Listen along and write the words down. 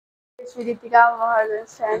Ritika, Maharjan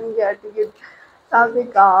standing here to give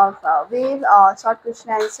topic of wave short question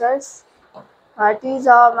answers. What is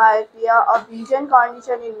my fear? A vision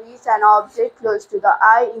condition in which an object close to the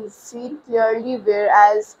eye is seen clearly,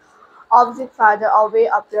 whereas object farther away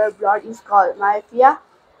appear blurred is called myopia.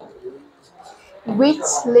 Which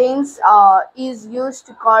lens is used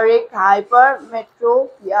to correct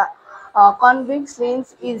hypermetropia? Convex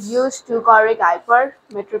lens is used to correct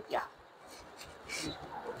hypermetropia.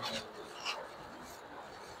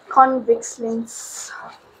 Convex lens.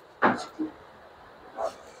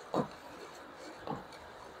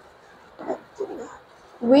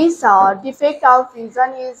 Which defect of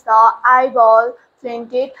vision is the eyeball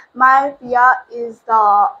slanted? Myopia is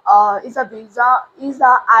a visa is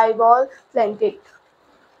the eyeball slanted.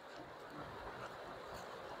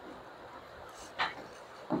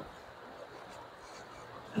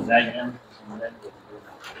 Diagram.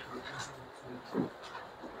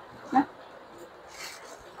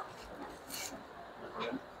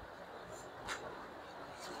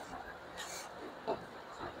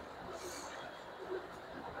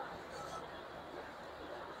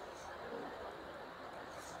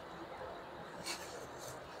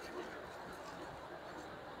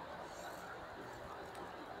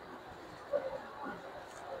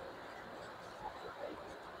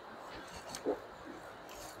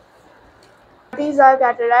 What is a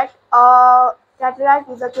cataract? Cataract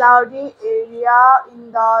is a cloudy area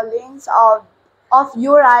in the lens of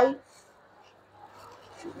your eye.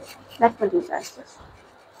 That will be answers.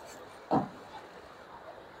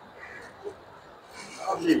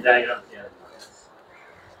 All these diagrams here.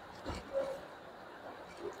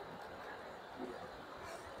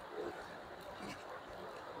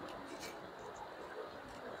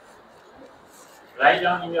 Write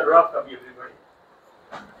down in your rough copy, everybody.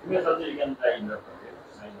 Because also you can try in rough copy.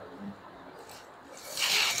 Write down.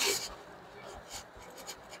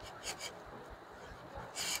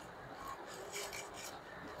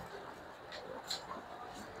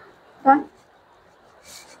 Done.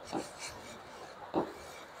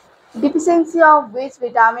 Deficiency of which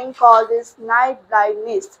vitamin causes night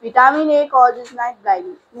blindness? Vitamin A causes night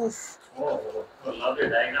blindness. So lovely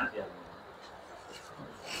diagrams here.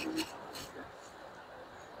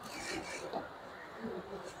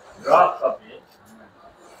 Rough copy.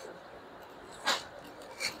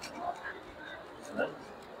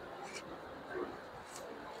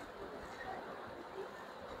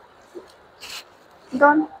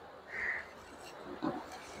 Done.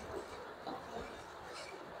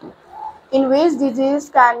 In which disease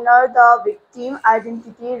scanner the victim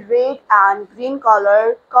identity red and green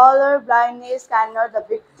color blindness scanner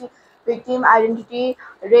the victim identity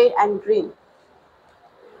red and green.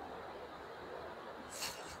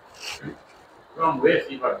 From where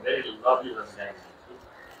she got very lovely diagrams.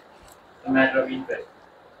 It's a matter of interest.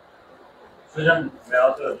 Susan may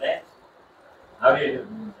also say, how do you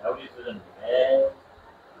Susan?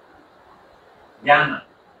 Gamma,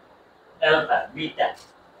 alpha, beta.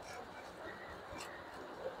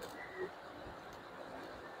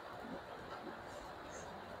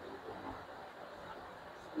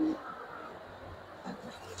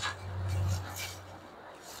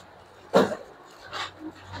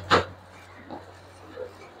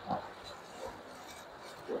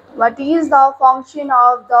 What is the function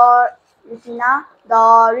of the retina?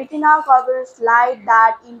 The retina covers light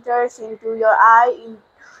that enters into your eye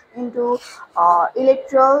into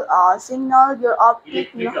electrical signal your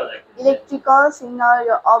electrical signal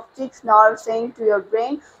your optic nerve send to your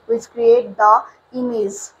brain, which create the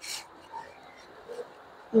image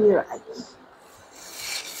in your eye.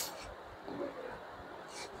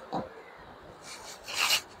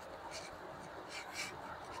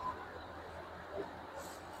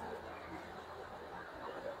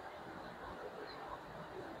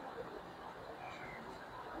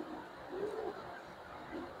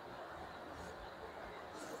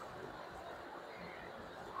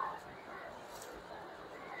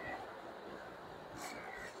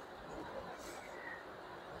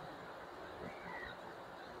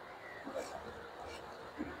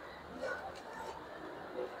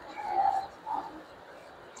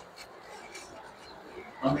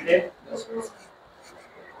 Okay?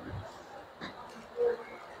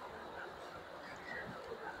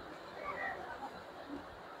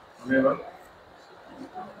 Remember?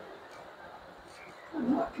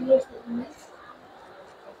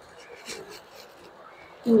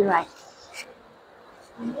 In your eye.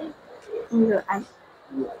 In your eye.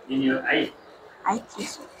 In your eye. I think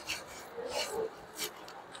so.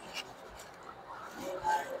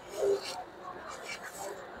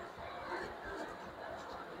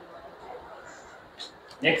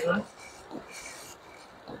 Next one.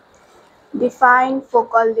 Define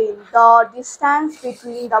focal length. The distance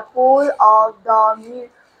between the pole of the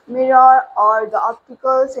mirror or the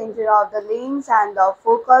optical center of the lens and the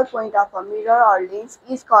focal point of a mirror or lens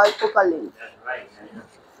is called focal length. That's right.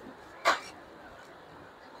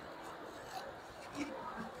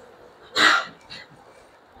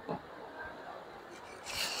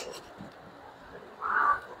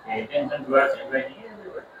 Pay attention towards everybody.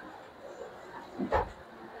 Everybody.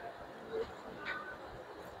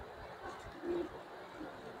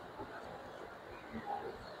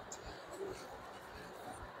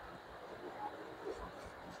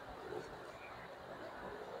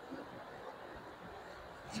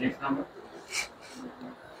 Next number.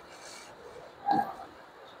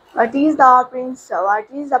 What is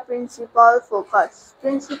the principal focus?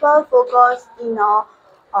 Principal focus in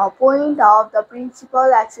a point of the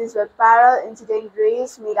principal axis where parallel incident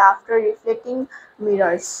rays meet after reflecting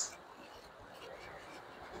mirrors.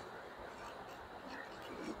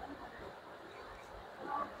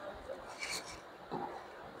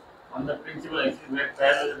 On the principal axis where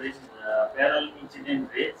parallel incident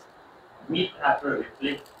rays meet after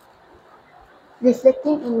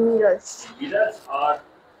Reflecting in mirrors. mirrors or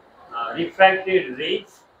refracted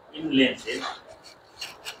rays in lenses.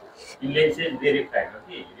 In lenses they refract.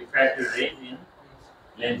 Okay, refracted rays in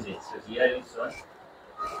lenses. So here is one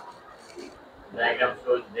diagram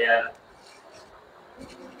shows they are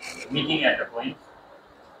meeting at a point.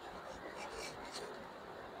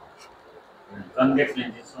 Convex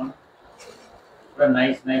lens is shown. A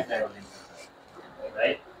nice type of lens,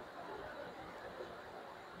 right?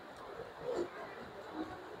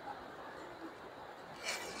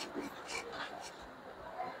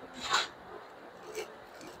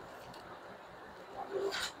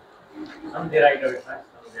 Some they write away fast,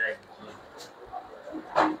 some they write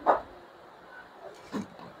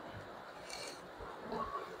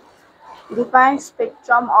Define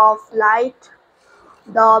spectrum of light.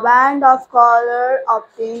 The band of color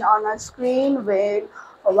obtained on a screen when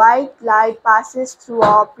white light passes through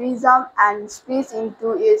a prism and splits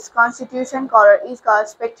into its constituent color is called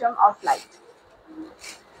spectrum of light.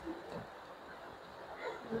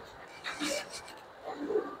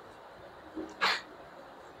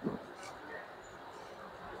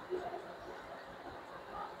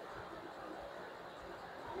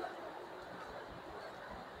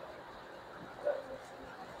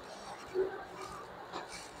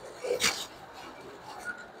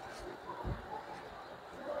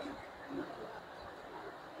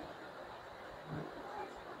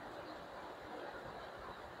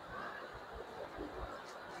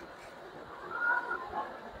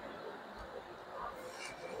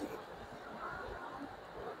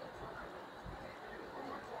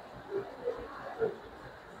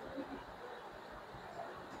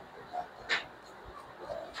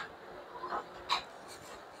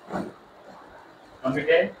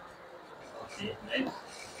 computed. Okay, next.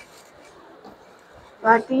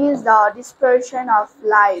 What is the dispersion of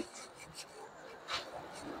light?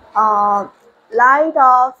 Uh, Light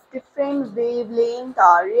of different wavelength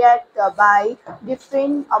react by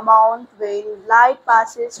different amount when light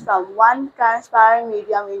passes from one transparent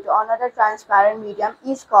medium into another transparent medium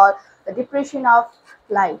is called the dispersion of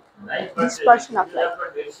light. Nice, but this Dispersion of is light.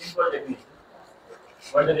 a very simple definition.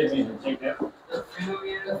 What is the definition? Check there. The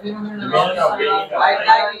phenomenon Phenomenon of bending of white light.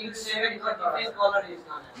 light in seven different color is known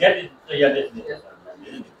as. That is yeah, definition.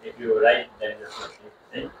 Isn't it? If you write that is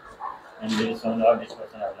a right? And there is some of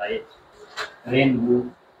dispersion of light, rainbow.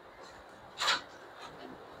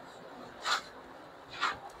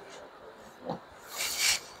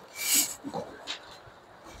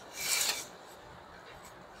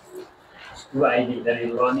 Two ID that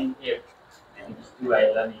is learning F. And it's two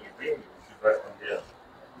I learning F. Different from there.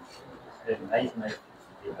 Very nice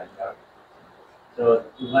they find out. So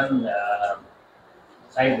one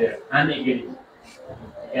side there, unacademic. You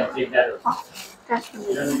can take that also. That's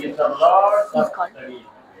You the know, we get a lot It's of called. study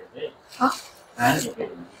in Huh?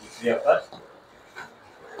 unacademic. Three of us.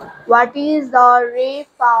 What is the ray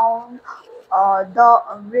found?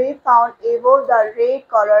 The ray found above the red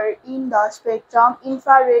color in the spectrum.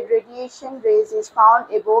 Infrared radiation rays is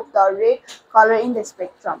found above the red color in the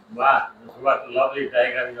spectrum. Wow, what lovely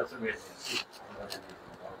diagram you also made. See?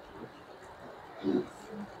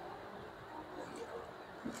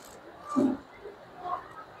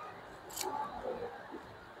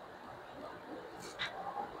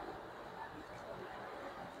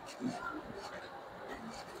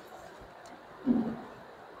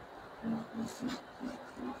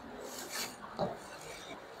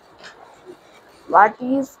 What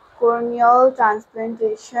is corneal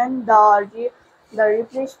transplantation? The The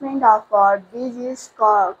replacement of diseased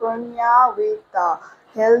cornea with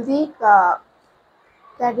healthy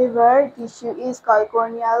cadaver tissue is called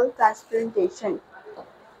corneal transplantation.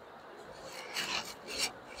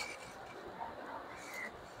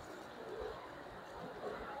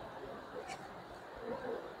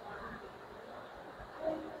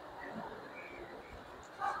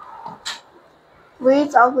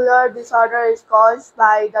 Which ocular disorder is caused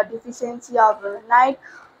by the deficiency of night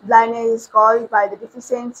blindness is caused by the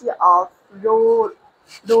deficiency of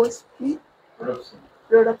rhodopsin. Rhodopsin.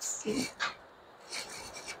 Rhodopsin.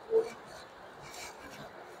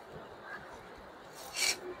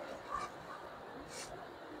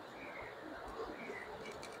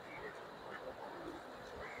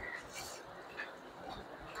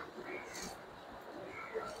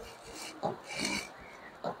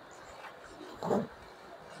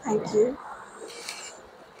 Thank you.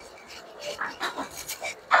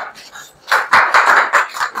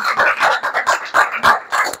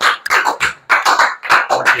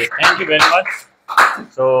 Okay, thank you very much.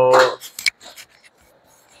 So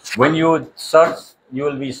when you search, you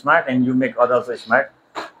will be smart and you make others also smart.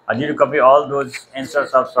 Did you copy all those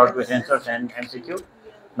answers of short question answers and MCQ?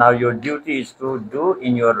 Now your duty is to do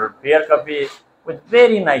in your pair copy with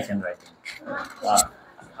very nice handwriting. Uh,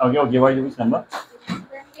 okay, what is which number?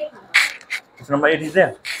 Question number 8 is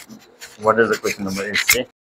there. What does the question number 8 say?